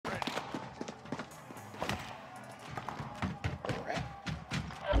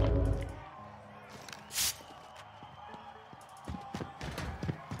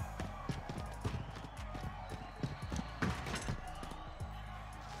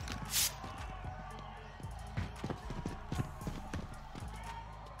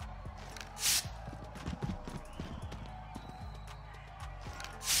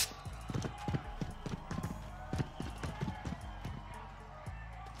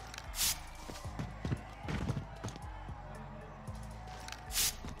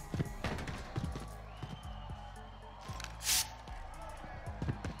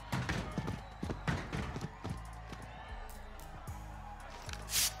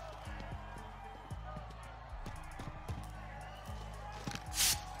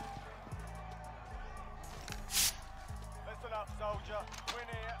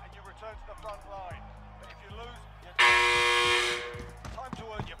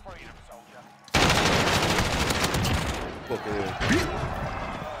Okay.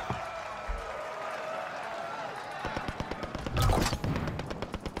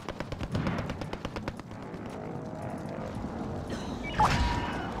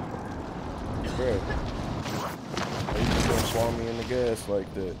 Bro, how you just gonna swarm me in the gas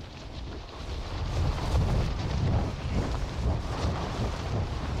like that?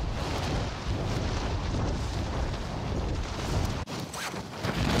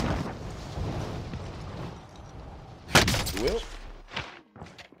 Well, it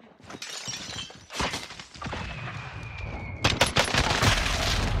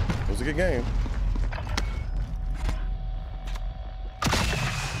was a good game.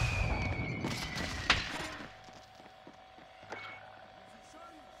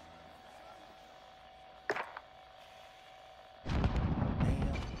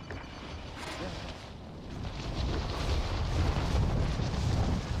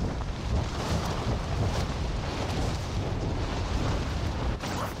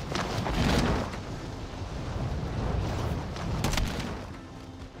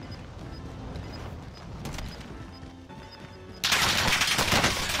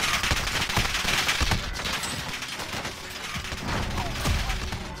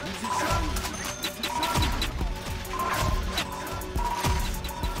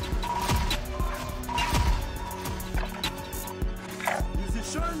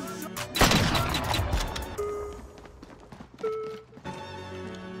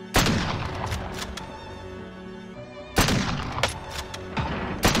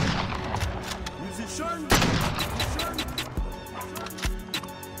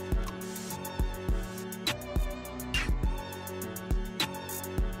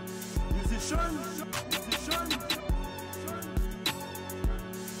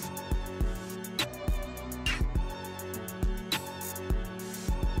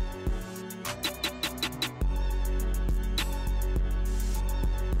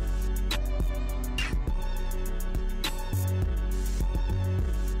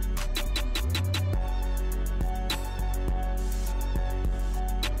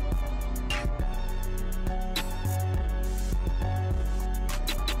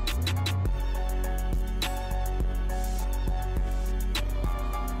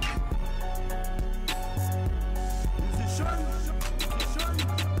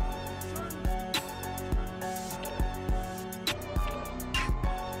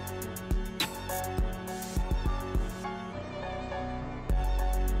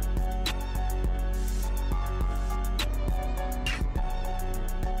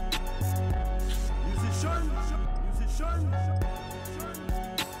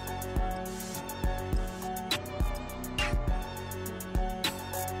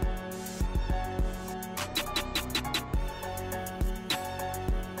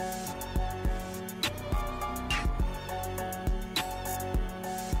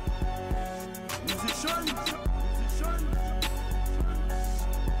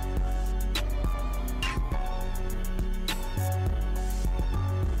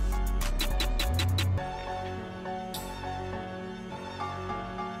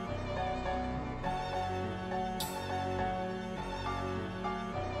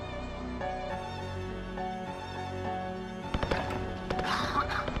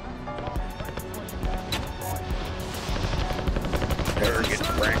 Arrogant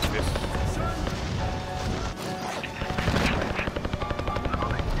practice.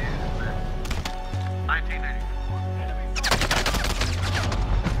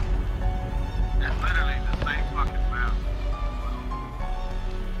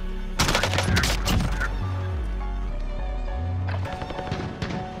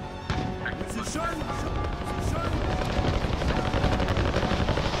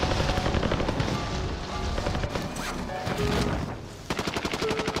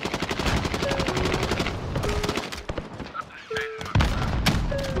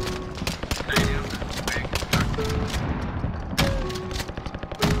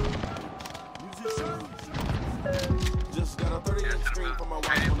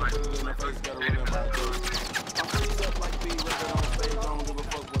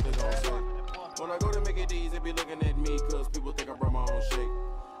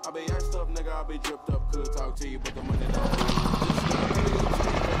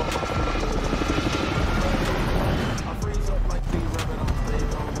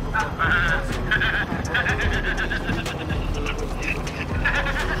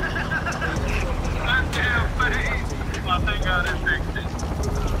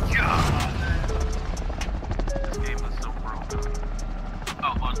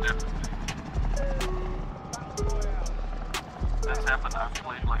 That's happened. I've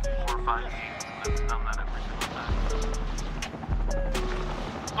played like like 4 or 5 games and it's done that every single time.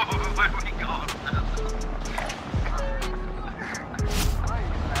 Oh, where are we going?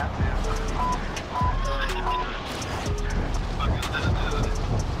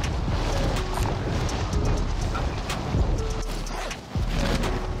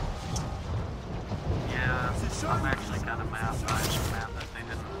 I'm actually kind of mad that they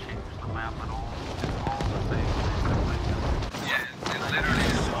didn't change the map at all. It's all the same, basically. Yeah, it literally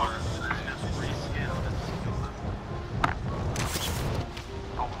is hard. It's just reskinned. It's stupid.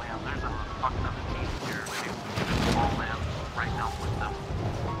 Oh man, there's a fucking other team here. Maybe we can just fall in right now with them.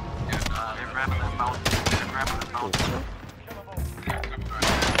 They're grabbing that mountain. They're grabbing that mountain.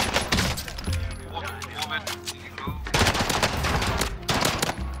 Woman, can you move?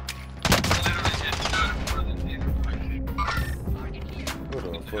 What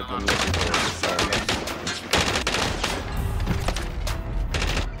the fuck am I looking for?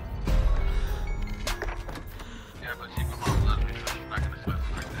 Yeah, but she come on, let me, so she's not gonna slip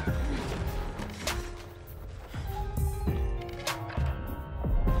like that.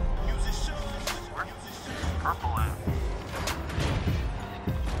 Where's purple at?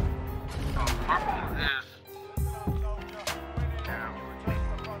 Oh, purple is... Yeah,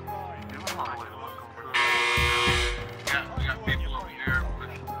 doing all the way to look over. Yeah, we got people over here, but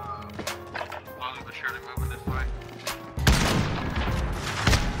slowly but surely moving this way.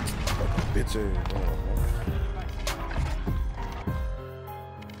 Bitch ass.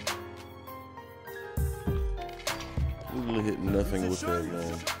 We really hit nothing with that,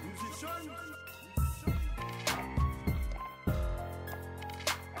 man.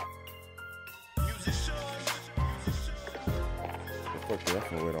 Fuck that, I'm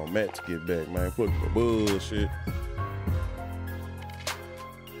finna wait on Matt to get back, man. Fuck the bullshit.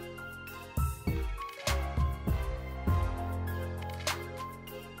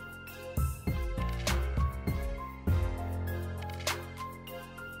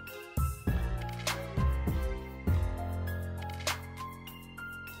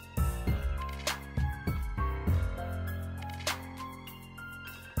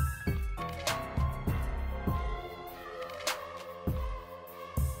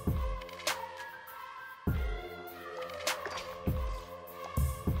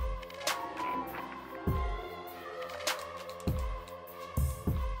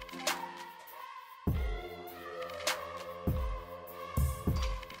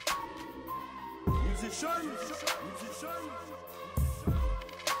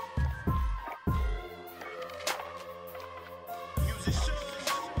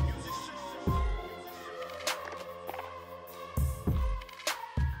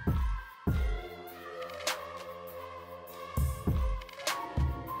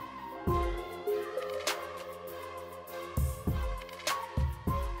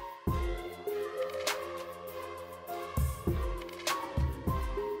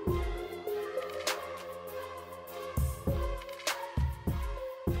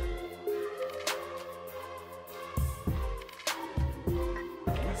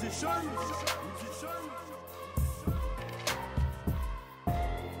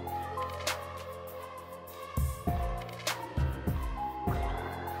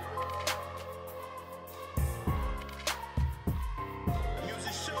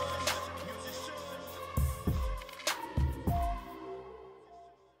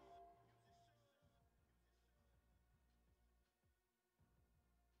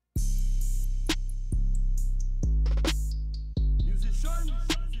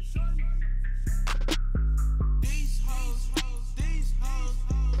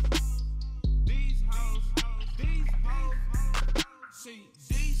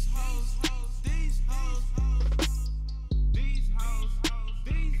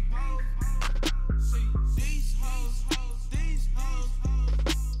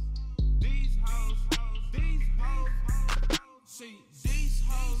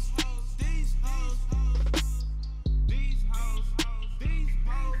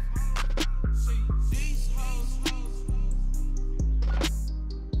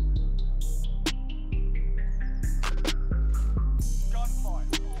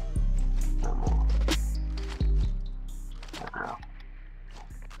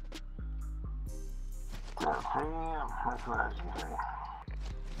 That's what I was gonna say.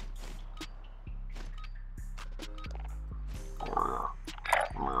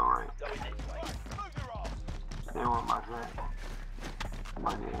 I'm alright. They want my drink.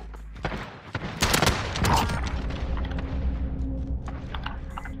 My name.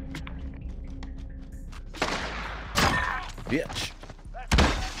 Bitch.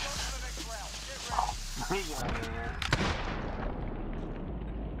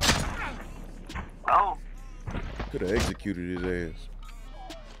 Oh. Could have executed his ass.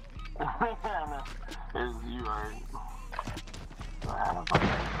 It's you right.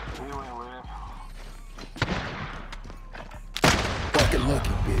 He went with. Fucking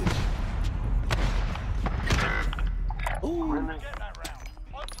lucky, bitch. Ooh. Really?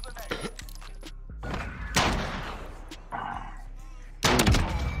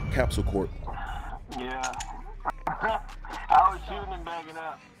 Capsule Corp. Yeah. I was shooting and backing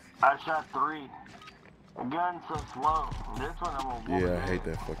up. I shot 3. The gun's so slow. This one I'm gonna Yeah, I hate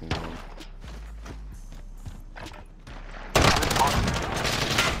that fucking gun.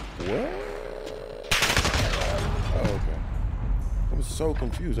 What? Oh, okay. I was so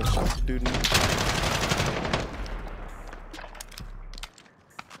confused. I shot the dude in the...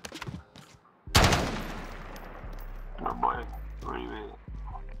 Oh boy, where you at?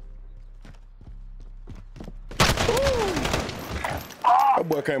 That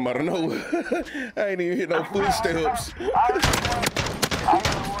boy came out of nowhere. I ain't even hit no footsteps. What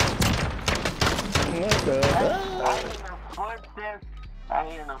the hell? I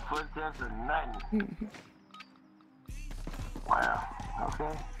ain't hear no footsteps or nothing. Wow,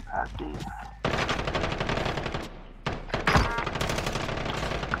 okay, I did.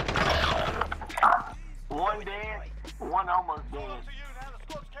 One dead, one almost dead.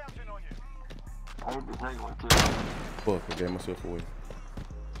 I hit the second one too. Fuck, I gave myself away.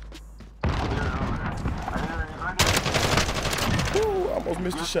 Ooh, I almost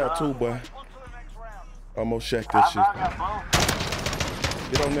missed the shot too, boy. Almost shacked that shit.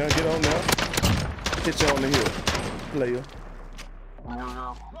 Get on there, get on there. Hit you on the hill, player. Here we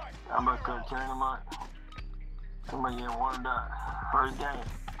go. I'm about to start turning them up. Somebody getting warmed up. First game.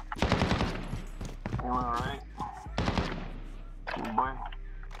 You went alright? Good boy.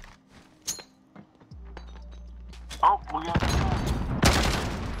 Oh, we got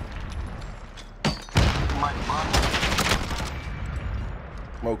somebody bumping.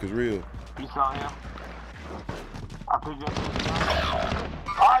 Smoke is real. You saw him? I picked up his gun.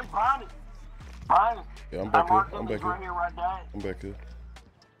 Oh, he's behind it. Behind it. Yeah, I'm back here. I'm back right here. here, right there. I'm back here.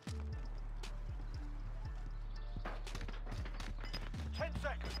 10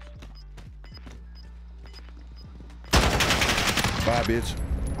 seconds. Bye, bitch.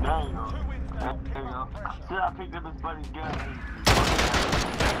 There you go. There you go. See, I picked up his buddy's gun.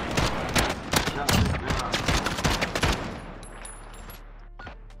 Shut his gun.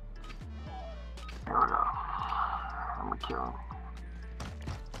 Here we go. I'm gonna kill him.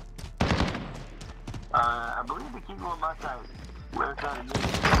 I believe the keeper on my side. Left side again.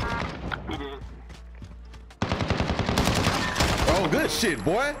 He did. Oh, good shit,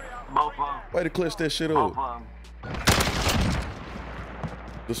 boy. Both of them. Way to clutch that shit Both up. of them.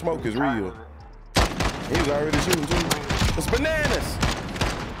 The smoke is real. He was already shooting too. It's bananas.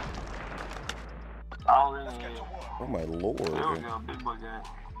 All in here. Oh my lord. There we Man. go. Big boy gang.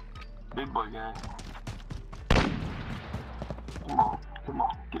 Big boy gang. Come on. Come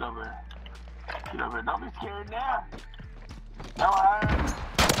on. Get over here. Get over here. Don't be scared now. No,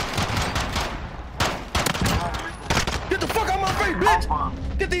 Get the fuck out of my face, bitch!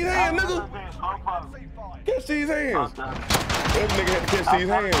 Get these hands, nigga! Catch these hands! That nigga had to catch these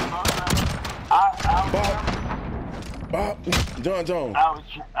hands. Bob. John Jones. I was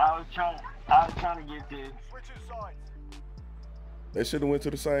trying to get this. They should have went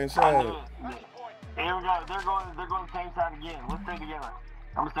to the same I side. knew it. Here we go. They're going the same side again. Let's stay together.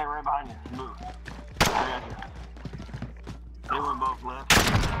 I'm gonna stay right behind you. Move. I got you. They went both left.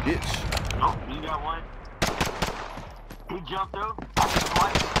 Bitch. Oh, you got one. He jumped through.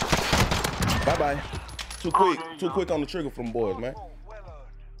 Bye-bye. Too quick on the trigger from boys, man.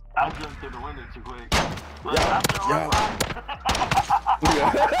 I jumped through the window too quick. Yeah.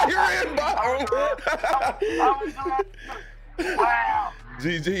 You're in, Bob. Wow.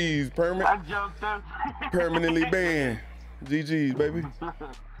 GG's I permanent, jumped through. permanently banned. GG's, baby.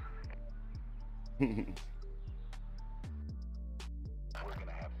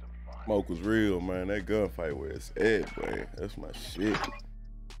 Smoke was real, man. That gunfight where it's at, man. That's my shit.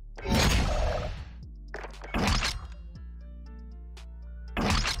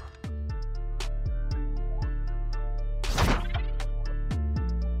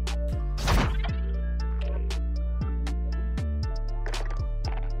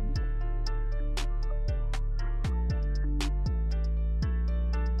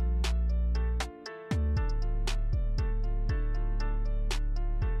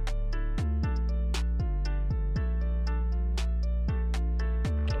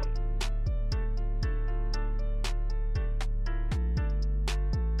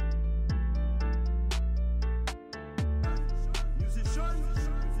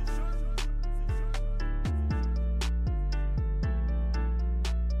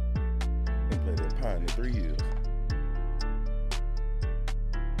 9 in 3 years.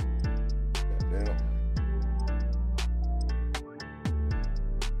 Goddamn.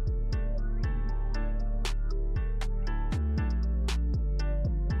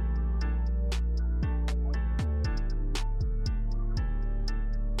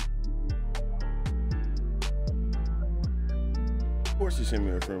 Of course he sent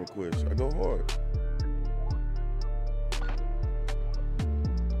me a friend request. I go hard.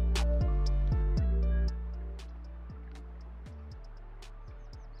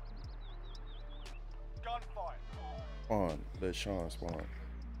 Let Sean spawn.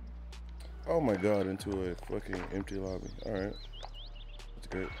 Oh my god, into a fucking empty lobby. Alright. That's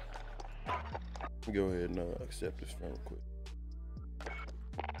good. Let me go ahead and accept this friend real quick.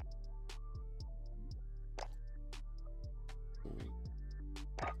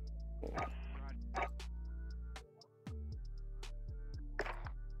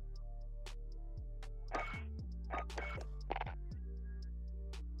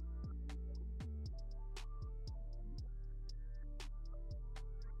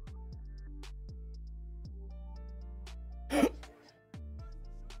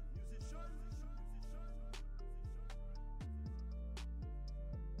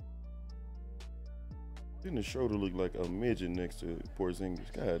 Didn't the shoulder look like a midget next to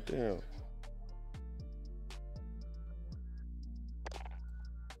Porzingis? God damn.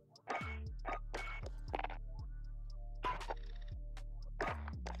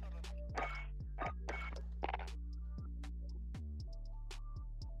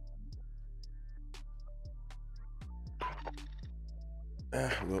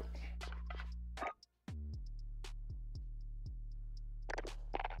 Well.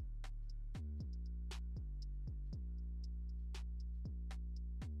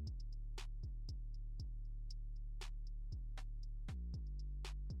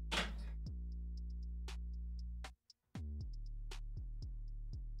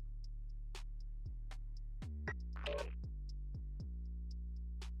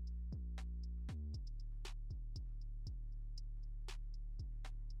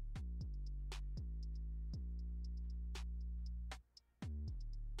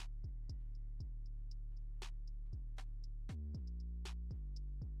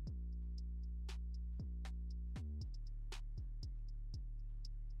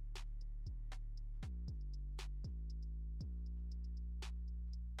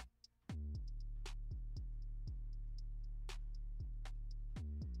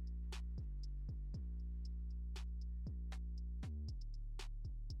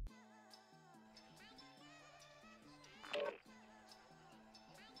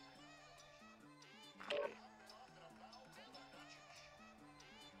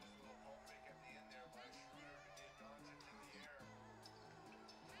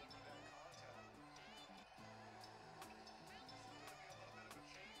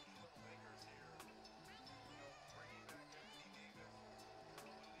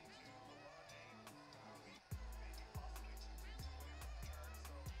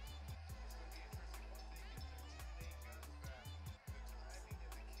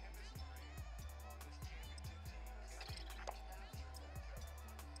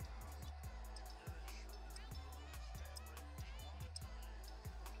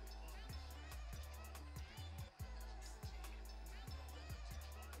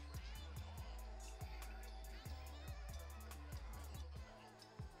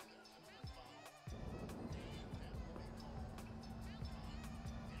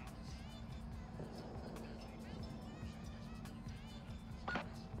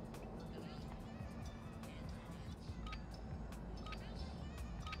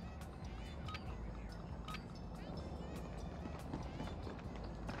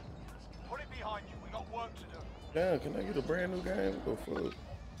 Behind you, we got work to do. Damn, can I get a brand new game? Go for it.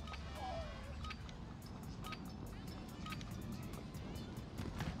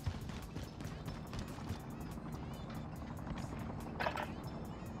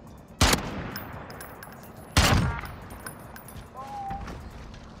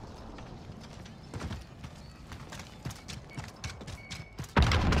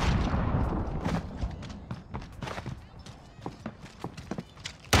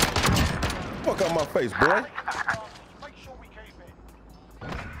 Fuck out my face, boy. Make sure we keep it.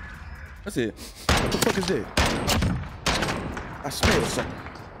 That's it. What the fuck is that? I smell something.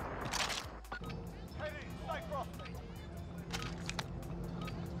 Head in, stay frosty.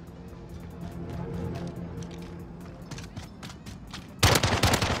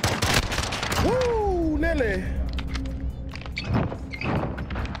 Woo, Nelly.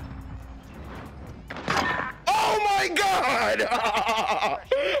 Oh my God!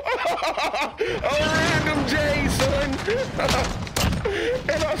 A random J, son.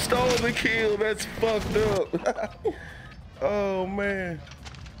 And I stole the kill. That's fucked up. Oh, man.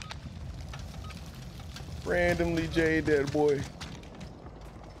 Randomly J'd that boy.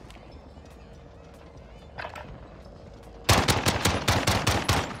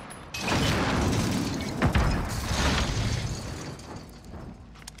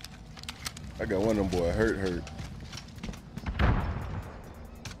 I got one of them boy hurt.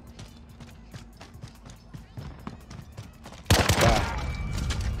 Bye.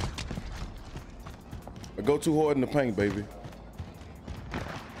 I go too hard in the paint, baby.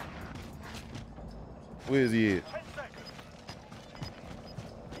 Where is he at? 10 seconds.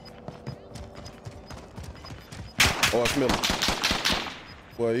 Oh, I smell him.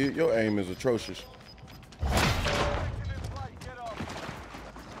 Well, your aim is atrocious. Objective in play. Get on.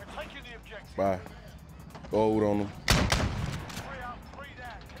 We're taking the objective. Bye. Gold on him. 3 up, 3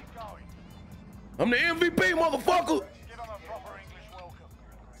 down. Keep going. I'm the MVP, motherfucker. Give them a proper English welcome.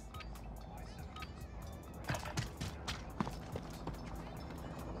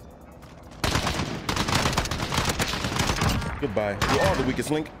 Goodbye. You are the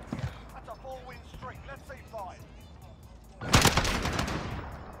weakest link. That's a 4-win streak. Let's see 5.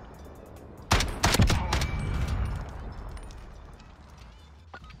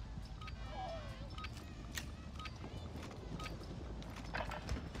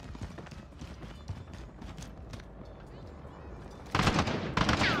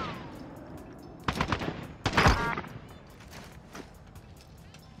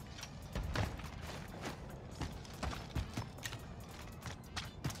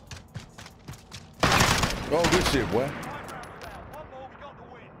 Oh, good shit, boy. 5 rounds down. 1 more. We got the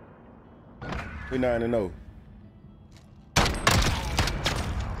win. We 9-0.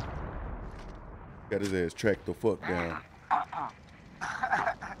 Got his ass tracked the fuck down.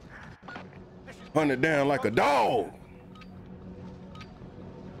 Hunted down like a dog.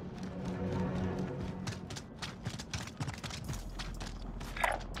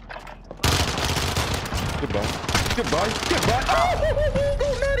 Goodbye. Oh,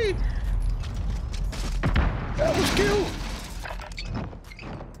 go nutty. That was cute.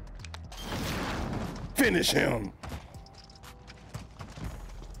 Finish him.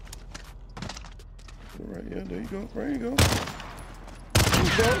 All right, yeah, there you go. There you go.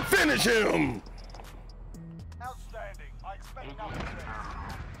 Finish him. Outstanding. I expect nothing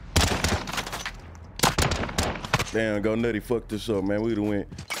less. Damn, go nutty. Fuck this up, man. We'd have went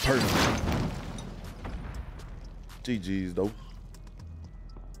perfect. GG's though.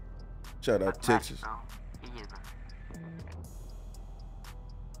 Shout out Texas.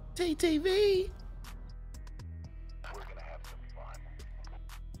 TTV. We're gonna have some fun.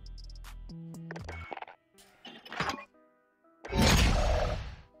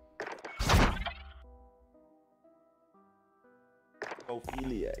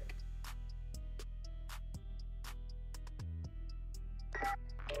 Opheliac.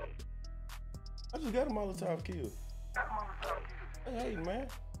 I just got a Molotov kill. Hey, man.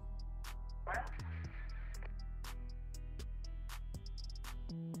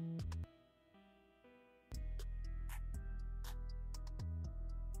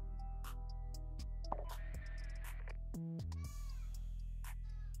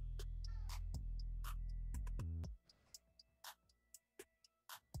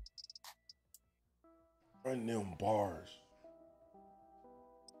 Run them bars.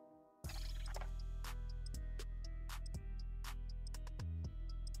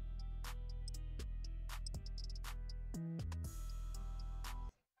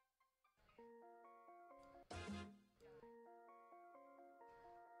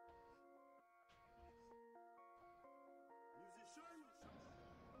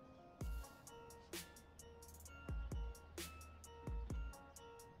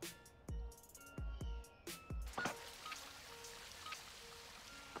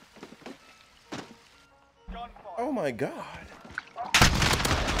 Oh my God.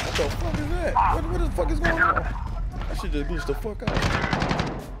 What the fuck is that? What the fuck is going on? I should just glitch the fuck out.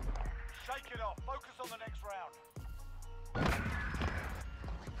 Shake it off. Focus on the next round.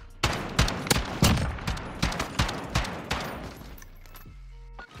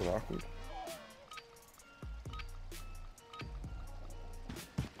 It's awkward.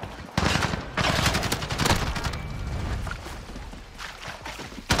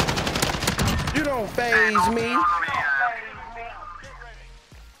 You don't faze me.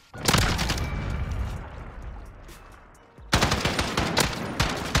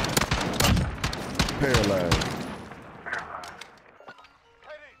 Paralyzed.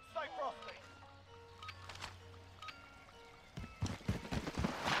 Head in. Stay frosty.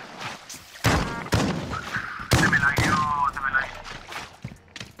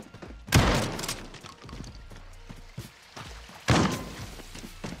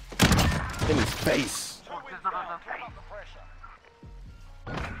 In his face. 2 wins down. Keep up the pressure.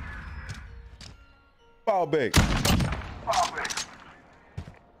 Fall back.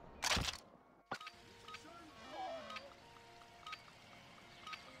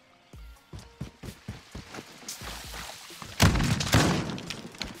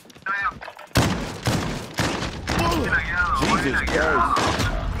 Jesus Christ.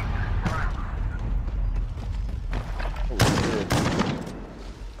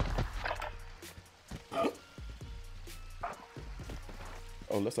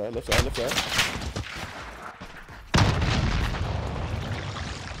 Oh, left side.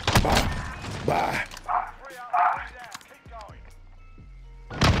 Bye. 3 up, 3 down. Keep going.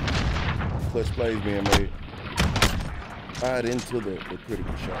 Clutch plays being made. Right into the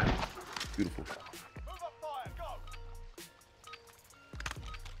critical shot. Beautiful. Move up fire. Go.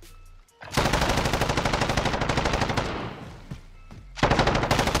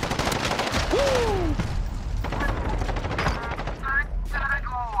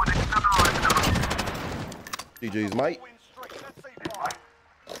 GG's, mate. Win streak. Let's see five.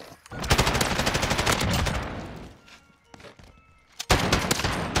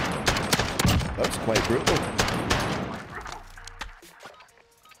 That was quite brutal.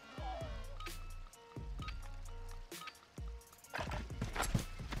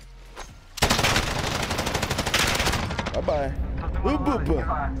 Bye-bye. Boop-boop.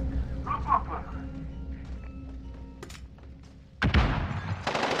 Got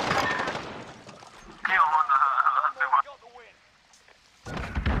the win.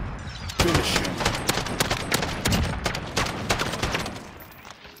 Finish him.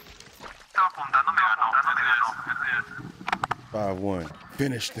 5-1.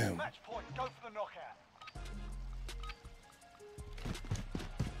 Finish them. Match point. Go for the knockout.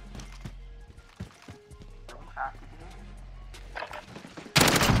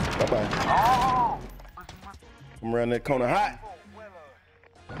 Bye-bye. Oh! I'm around that corner hot. Well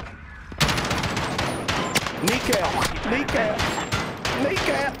earned.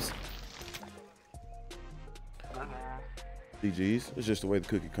 Kneecaps. GG's. It's just the way the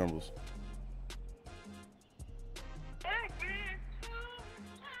cookie crumbles.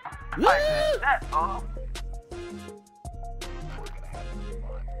 Woo!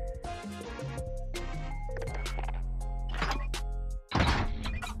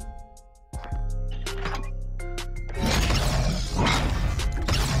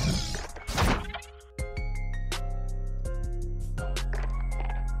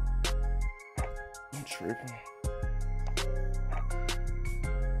 I'm tripping.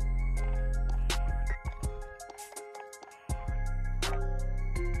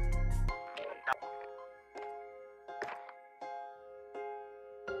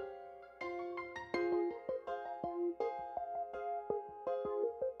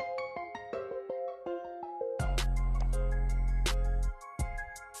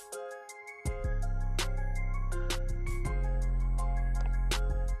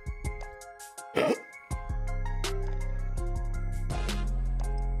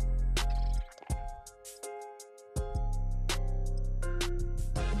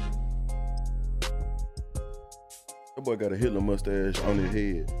 That boy got a Hitler mustache on his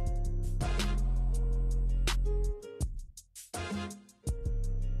head.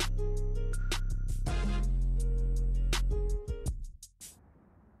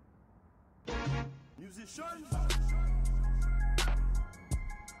 MuZiSeAN.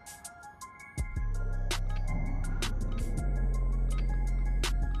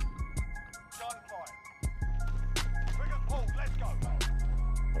 Gunfight. Triggers pulled. Let's go.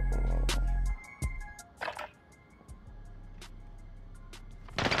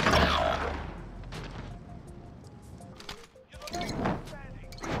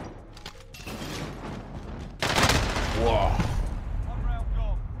 Wow. 1 round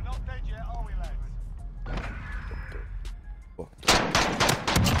gone. We're not dead yet, are we, lads?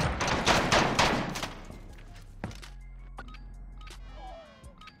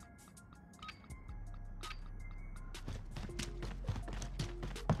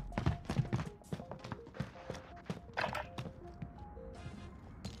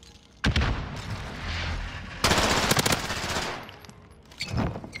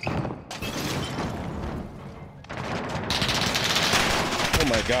 Oh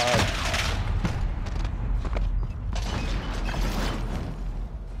my God.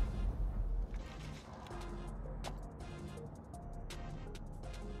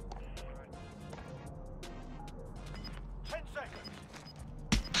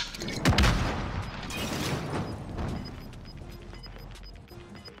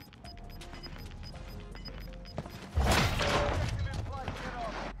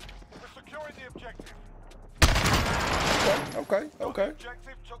 Securing Okay, okay.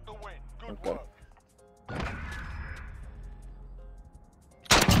 Objective took the win. Good Okay. work.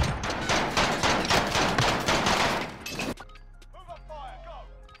 Move up fire, go.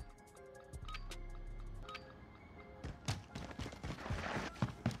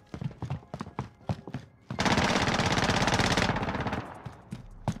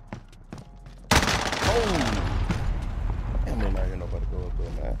 Oh! Damn, man, I hear nobody go up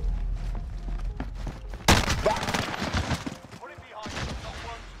there, man. Put it behind you. Got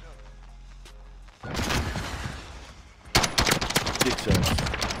work to do. Dick shots.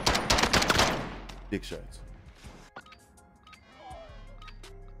 Dick shots.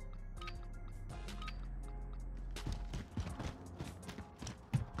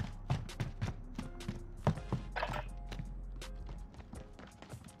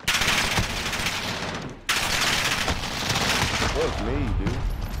 Fuck me, dude.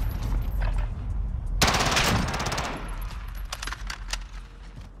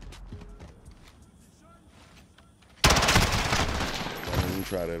 Don't even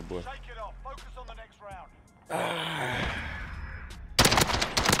try that, boy. Shake it off. Focus on the next round.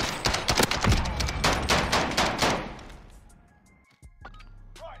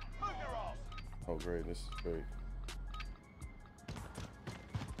 Right, move your ass. Oh, great. This is great.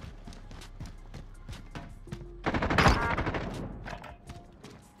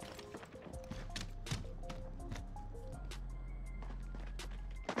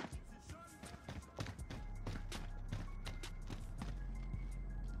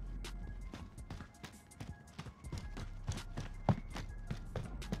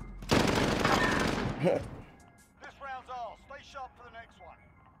 This round's ours. Stay sharp for the next one.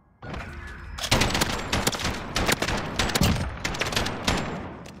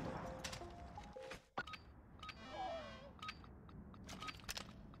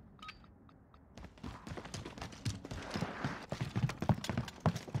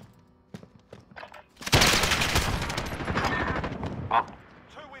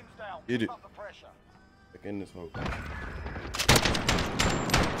 Two wins down. Get Keep it. up the pressure. Back in this hole.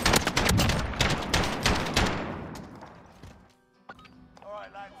 All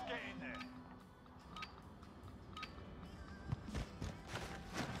right, lads, get in there.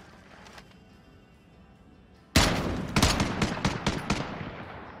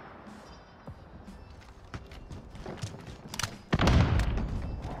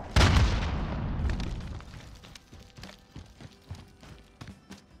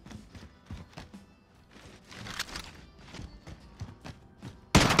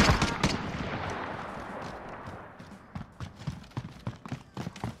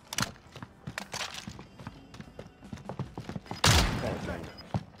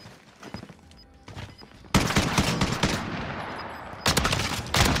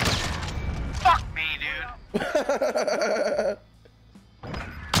 Fuck me, dude.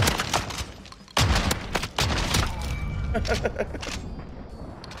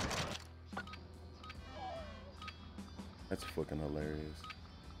 That's fucking hilarious.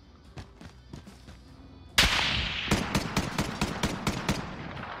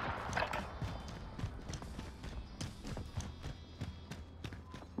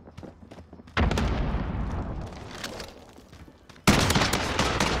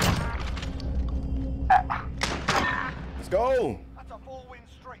 Let's go. That's a 4-win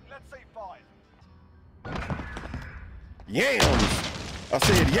streak. Let's see 5. Yams. I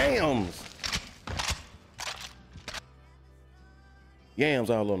said yams. Yams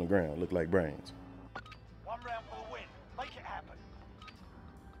all on the ground. Look like brains. One round for the win. Make it happen.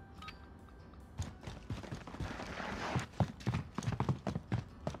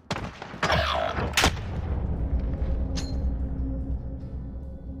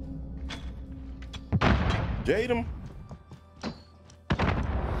 Jade him.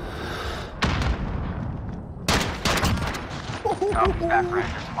 Oh, back right.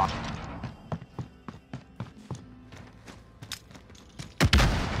 Come on.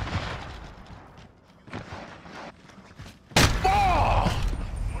 Oh!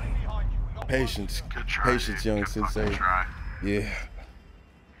 Put it behind you. We got Patience. Good try. Patience, dude. young Good fucking sensei. try. Yeah.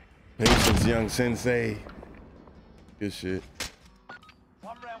 Patience, young sensei. Good shit.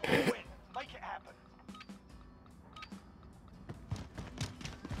 one round for the win. Make it happen.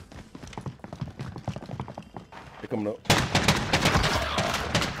 They coming up.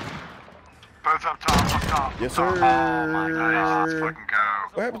 Both up top, up top. Yes, Oh sir. my god, let's fucking go.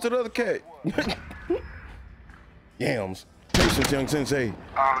 What happened to the other cat? Yams. Patience, young sensei.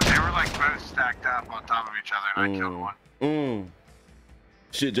 Oh, they were like both stacked up on top of each other and I killed one.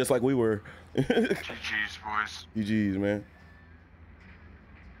 Shit, just like we were. GG's, boys. GG's, man.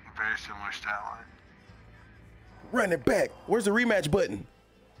 Very similar stat line. Run it back. Where's the rematch button?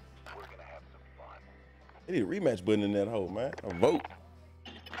 They need a rematch button in that hole, man. A vote.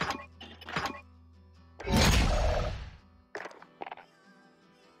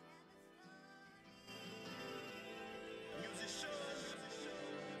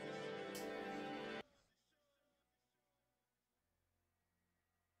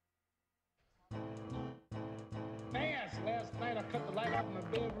 Last night I cut the light off in my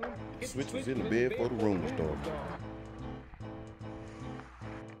bedroom. Switch was in the bed for the room was dark.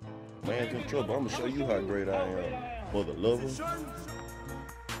 Man's in trouble. I'm gonna show you how great I am. Mother lover.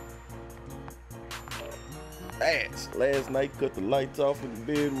 Ass. Last night cut the lights off in the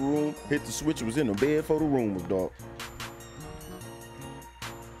bedroom. Hit the switch, was in the bed for the room was dark.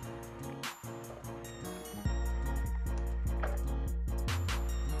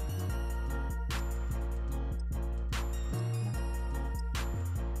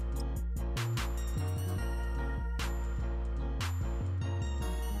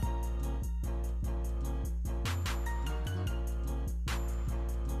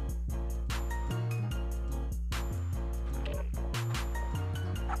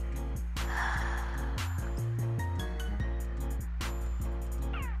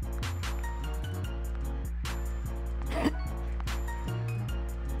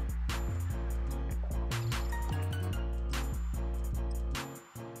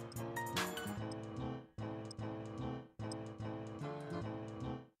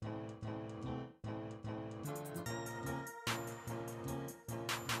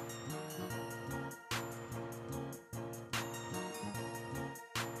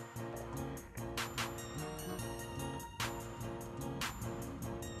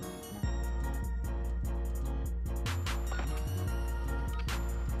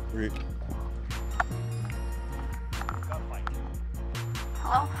 Rick. Gunfight.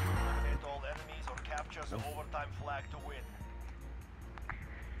 Hello? Eliminate all enemies or capture the overtime flag to win.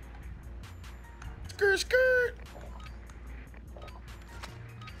 Skirt, skirt.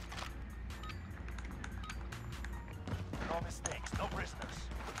 No mistakes, no prisoners.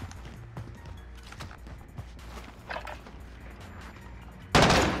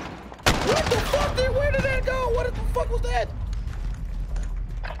 What the fuck? Where did that go? What the fuck was that?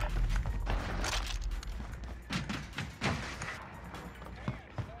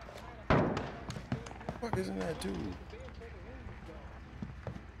 What the fuck is in that dude?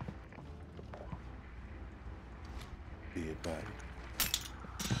 Dead body.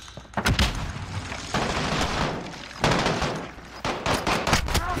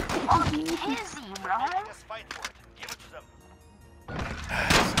 Fucking hizzy, bro. Just fight for it. Give it to them.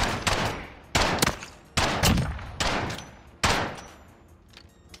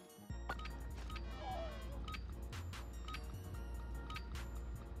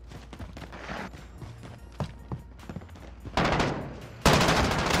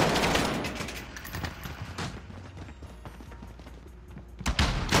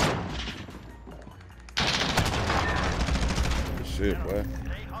 Shit, boy.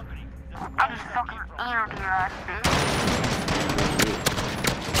 Stay hungry. This I just fucking anal your ass, bitch.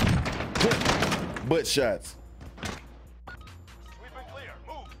 Butt shots. sweep and clear.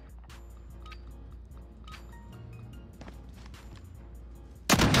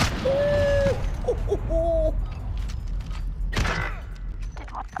 Move.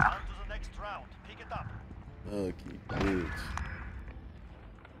 On to the next round. Pick it up. Lucky bitch.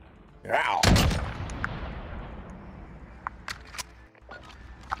 Ow.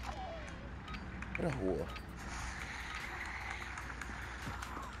 What a whore.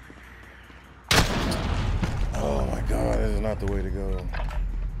 Oh my god, this is not the way to go.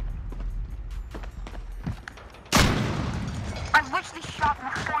 I literally shot my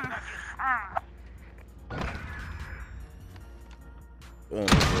face.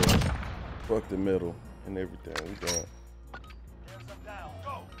 Fuck the middle and everything. We done. There's them down.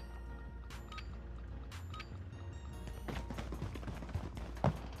 Go.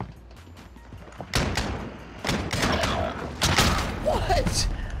 What?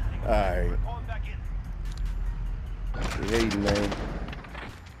 Alright. Going back in. We hating, man.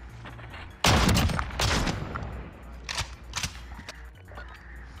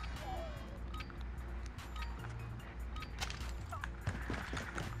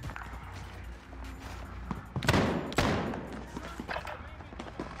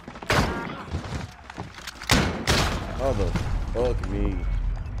 Fuck me.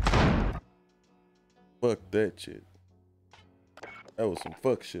 Fuck that shit. That was some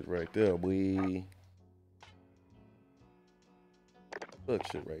fuck shit right there, boy.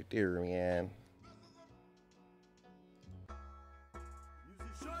 Fuck shit right there, man.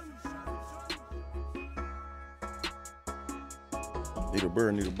 Need a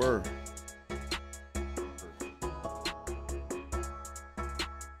burr, need a burr.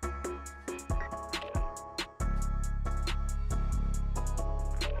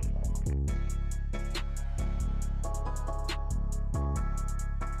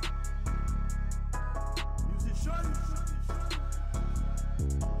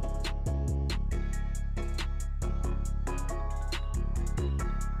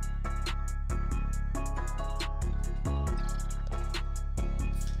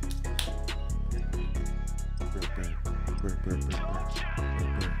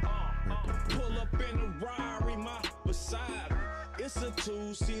 Pull up in a Rari, my beside. It's a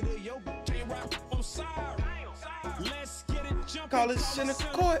two-seater, yo, can't rock, I'm sorry. Let's get it jumping. Call this in the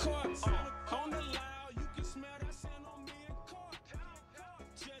court. On the loud, you can smell that scent on me in court.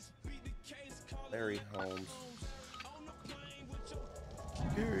 Just beat the case, call it Larry Holmes. on the plane with your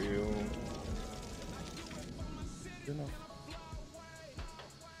You know,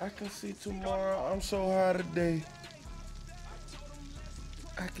 I can see tomorrow. I'm so high today.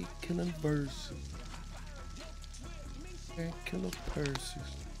 I keep killing verses. Can't kill a person.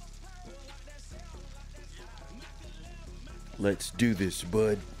 Let's do this,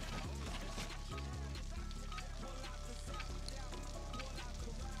 bud.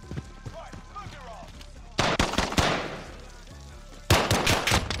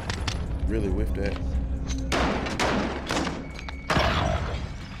 Really whiffed that.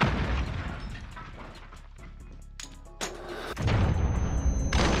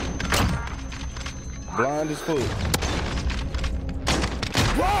 Blind as fuck.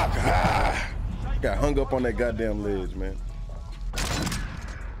 Fuck! Ah! Got hung up on that goddamn ledge, man.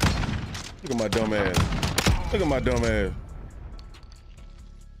 Look at my dumb ass. Look at my dumb ass.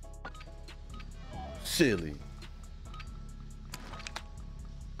 Silly.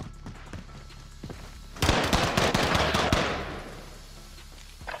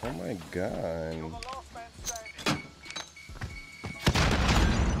 Oh my God.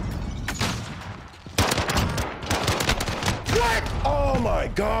 What? Oh my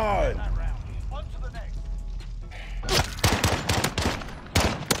God.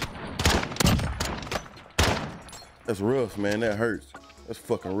 That's rough, man. That hurts. That's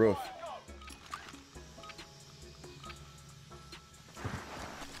fucking rough.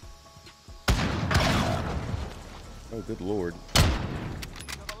 Oh, good Lord.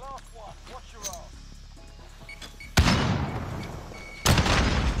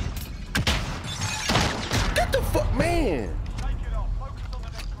 Get the fuck, man.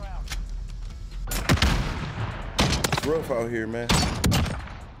 It's rough out here, man.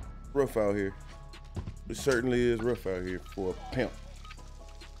 Rough out here. It certainly is rough out here for a pimp.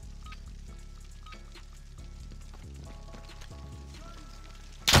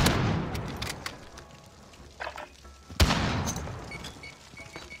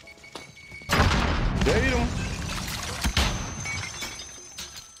 Date him.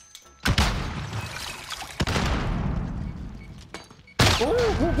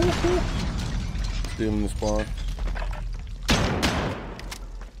 Still in the spawn.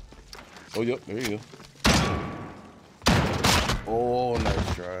 Oh, yep, there you go. Oh,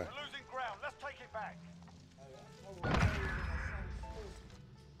 nice try. We're losing ground. Let's take it back.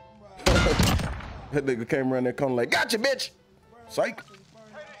 That nigga came around that corner like, gotcha, bitch. Psych. Stay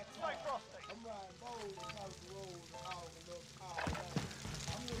frosty.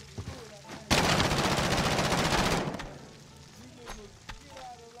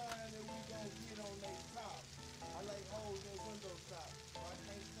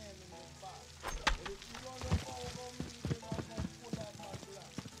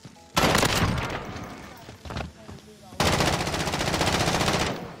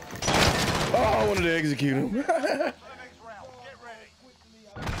 Oh, I wanted to execute him. For the next round. Get ready.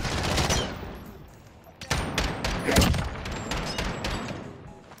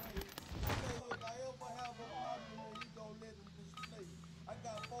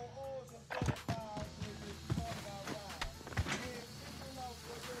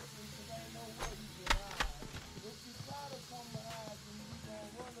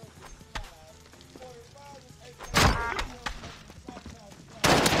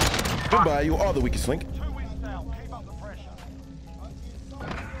 Goodbye, you are the weakest link. 2 wins down. Keep up the pressure.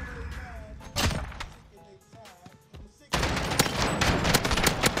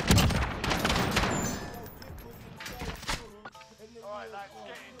 All right, lads,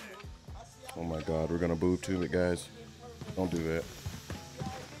 get in there. Oh my God, we're gonna boo to it, guys. Don't do that.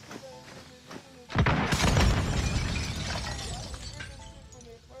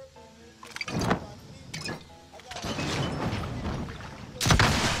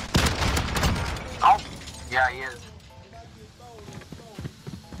 Oh, yeah, he is.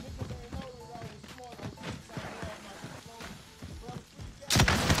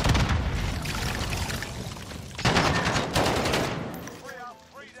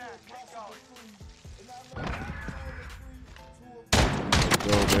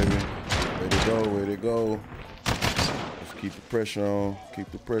 baby. Way to go, way to go. Let's keep the pressure on.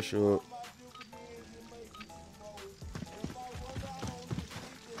 Keep the pressure up.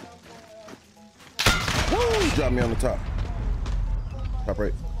 Woo! Drop me on the top. Top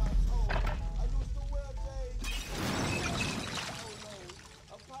right.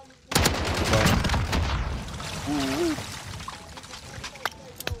 Ooh.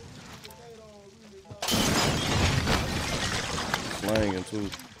 Slanging too.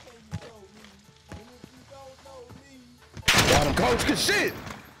 Got him, coach. Good shit.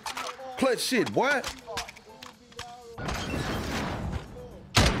 Clutch shit, boy.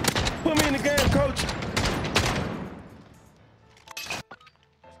 Put me in the game, coach.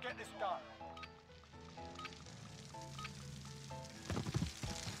 Let's get this done.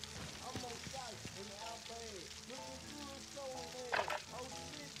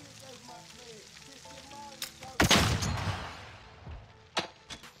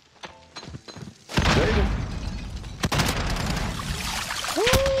 Baby. Woo!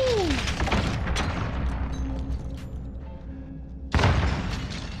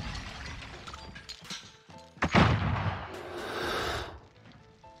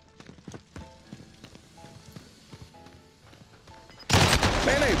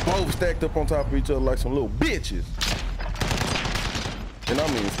 Man, they both stacked up on top of each other like some little bitches. And I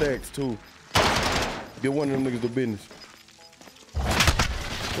mean stacks too. Get one of them niggas the business.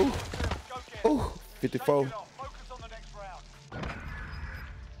 Ooh. Ooh. 54. Focus on the next round.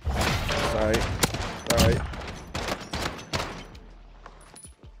 Alright. Alright.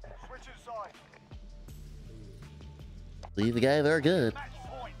 Switching sides. Leave the guy there good. Match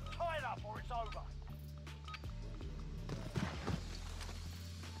point. Tie it up or it's over.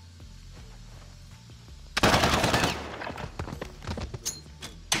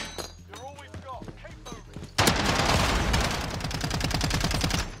 You're all we've got. Keep moving.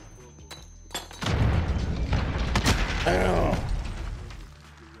 Damn.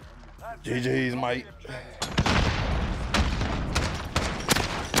 GG's, mate.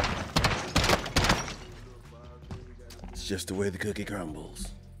 It's just the way the cookie crumbles.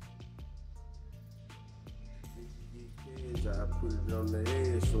 I put it on the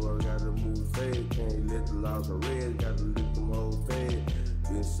head, so I gotta move fast. Can't let the laws of red, gotta let them hold fast.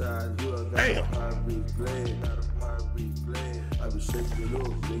 Inside you, I got a heartbeat glad, got a heartbeat glad. I be shaking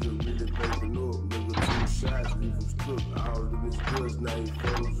up, nigga really breaking up. Nigga 2 shots, leave him stuck. All in his goods, now he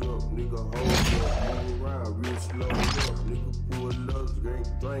froze up. Nigga hold up, move around, real slow up. Nigga pull up,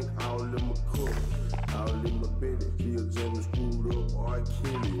 drink, all in my cup. All in my belly, feel jamming screwed up. Or I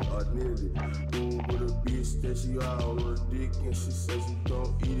kill it, or nearly. Boom with a bitch that she all on her dick, and she say she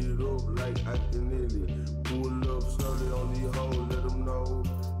don't eat it up like I can nearly. Pull up slowly on the hole, let them know.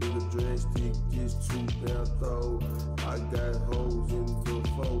 Nigga dress stick just too damn throw. I got hoes in the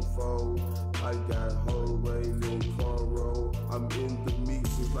fofo. I got hoes wailing cornrow. I'm in the mix,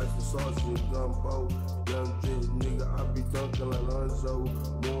 it's like some sausage and gumbo. Young dress nigga, I be dunking like Lonzo.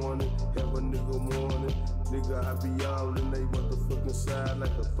 Morning, have a nigga morning. Nigga, I be all in they motherfucking side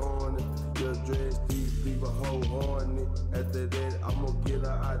like a thorn. Your dress deep, leave a hoe horny. After that, I'ma get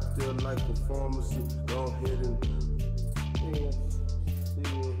her out there like a pharmacy. Go ahead and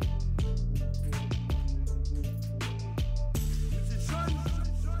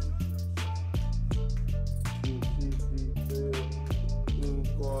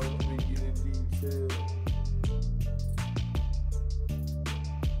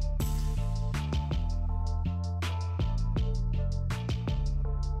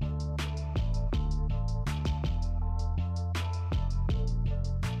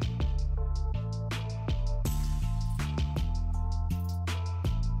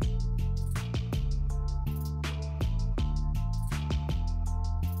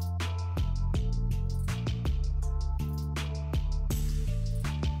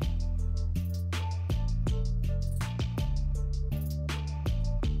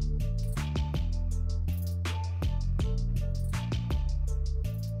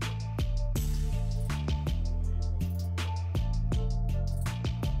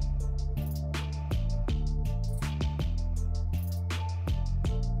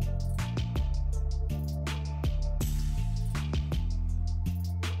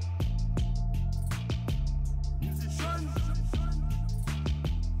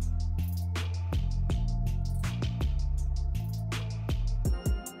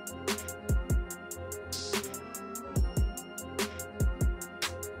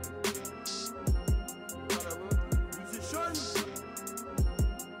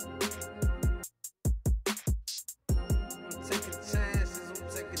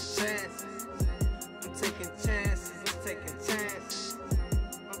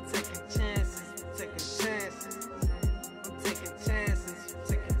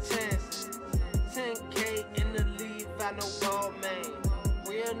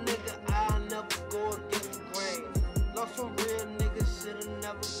real nigga, I'll never go against the grain. Lost some real niggas, should've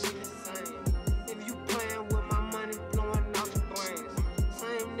never been the same. If you playing with my money, blowing out your brains.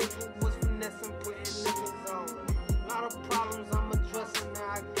 Same nigga was finessing, putting niggas on. Lot of problems I'm addressing, now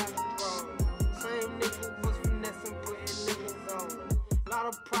I got the throne. Same nigga was finessing, putting niggas on. Lot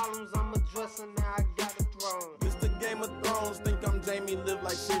of problems I'm addressing, now I got the throne. It's the Game of Thrones, think I'm Jamie, live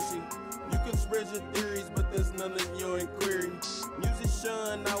like Cersei. You can spread your theories, but there's none of your inquiry.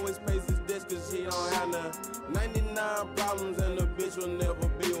 MuZiSeAN always pays his debts cause he don't have none. 99 problems and the bitch will never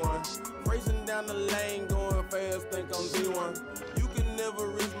be one. Racing down the lane, going fast, think I'm Z1. You can never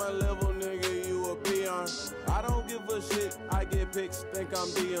reach my level, nigga, you a peon. I don't give a shit, I get pics, think I'm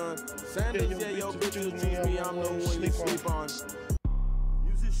Dion. Sanders, yeah, your bitches choose me, I'm the one you sleep on.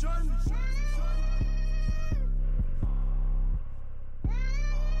 MuZiSeAN.